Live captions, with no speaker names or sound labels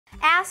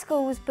Our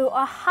school was built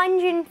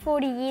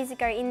 140 years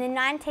ago in the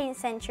 19th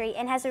century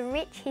and has a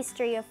rich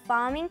history of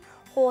farming,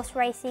 horse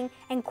racing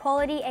and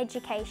quality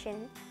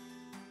education.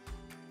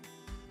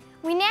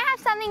 We now have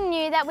something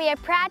new that we are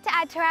proud to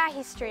add to our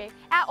history,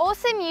 our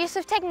awesome use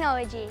of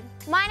technology.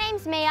 My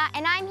name's Mia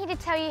and I'm here to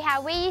tell you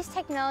how we use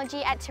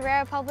technology at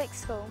Terara Public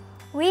School.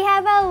 We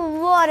have a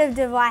lot of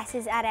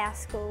devices at our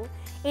school.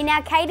 In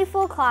our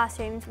K-4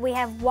 classrooms, we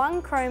have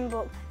one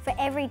Chromebook for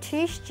every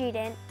 2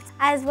 students,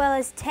 as well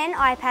as 10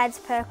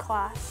 iPads per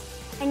class.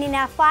 And in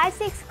our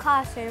 5-6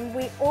 classroom,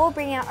 we all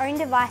bring our own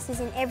devices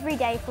in every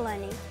day for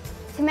learning.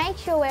 To make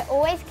sure we're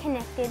always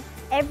connected,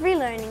 every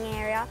learning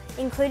area,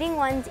 including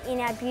ones in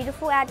our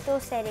beautiful outdoor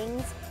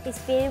settings, is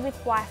fitted with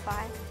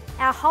Wi-Fi.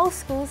 Our whole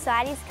school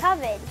site is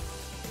covered.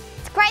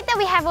 It's great that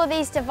we have all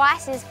these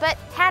devices, but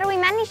how do we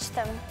manage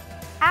them?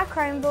 Our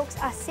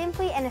Chromebooks are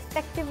simply and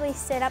effectively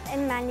set up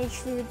and managed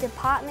through the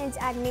department's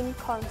admin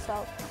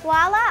console,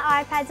 while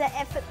our iPads are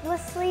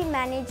effortlessly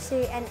managed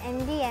through an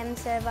MDM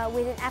server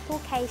with an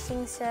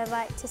application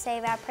server to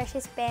save our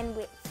precious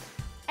bandwidth.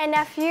 And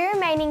our few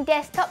remaining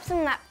desktops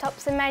and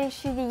laptops are managed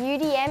through the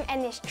UDM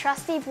and this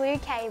trusty blue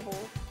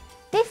cable.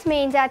 This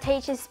means our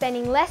teachers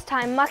spending less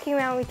time mucking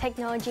around with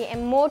technology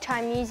and more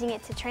time using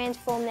it to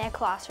transform their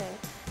classroom.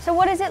 So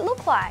what does it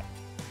look like?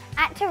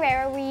 At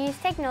Terara, we use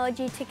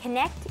technology to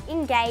connect,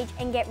 engage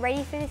and get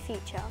ready for the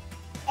future.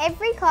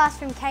 Every class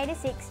from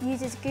K-6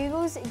 uses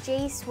Google's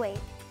G Suite.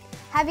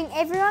 Having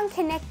everyone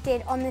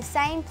connected on the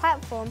same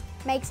platform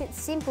makes it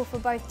simple for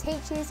both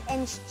teachers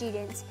and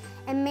students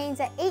and means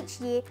that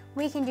each year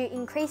we can do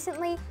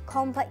increasingly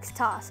complex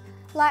tasks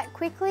like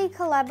quickly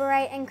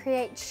collaborate and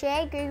create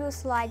shared Google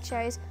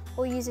slideshows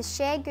or use a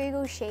shared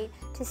Google Sheet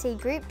to see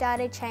group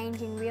data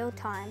change in real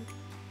time.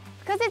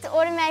 Because it's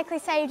automatically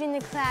saved in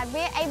the cloud,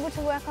 we're able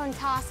to work on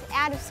tasks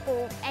out of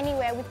school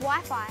anywhere with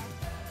Wi-Fi.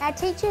 Our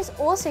teachers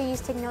also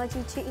use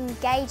technology to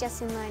engage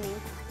us in learning,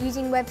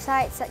 using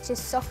websites such as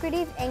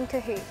Socrative and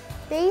Kahoot.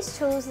 These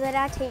tools let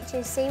our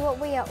teachers see what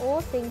we are all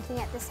thinking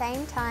at the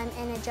same time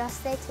and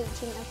adjust their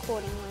teaching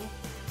accordingly.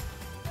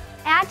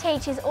 Our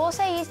teachers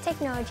also use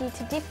technology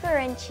to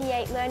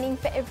differentiate learning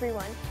for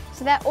everyone,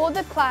 so that all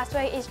the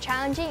classwork is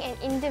challenging and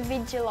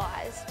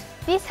individualised.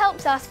 This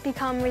helps us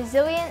become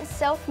resilient,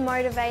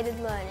 self-motivated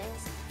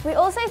learners. We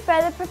also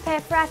further prepare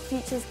for our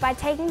futures by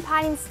taking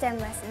part in STEM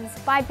lessons,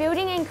 by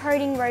building and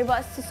coding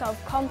robots to solve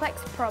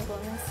complex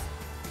problems.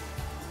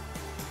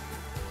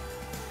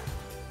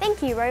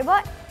 Thank you,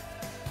 robot.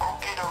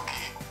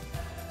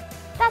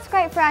 That's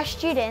great for our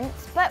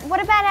students, but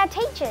what about our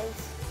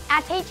teachers?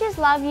 Our teachers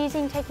love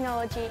using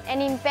technology and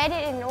embed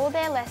it in all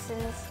their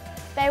lessons.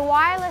 They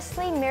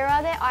wirelessly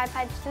mirror their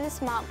iPads to the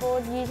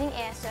smartboard using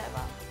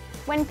AirServer.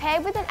 When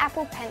paired with an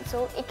Apple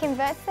Pencil, it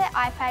converts their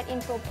iPad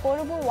into a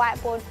portable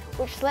whiteboard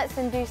which lets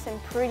them do some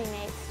pretty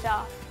neat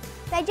stuff.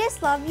 They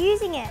just love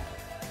using it.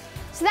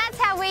 So that's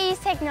how we use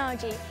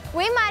technology.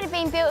 We might have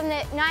been built in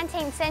the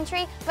 19th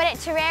century, but at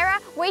Terara,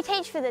 we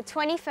teach for the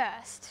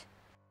 21st.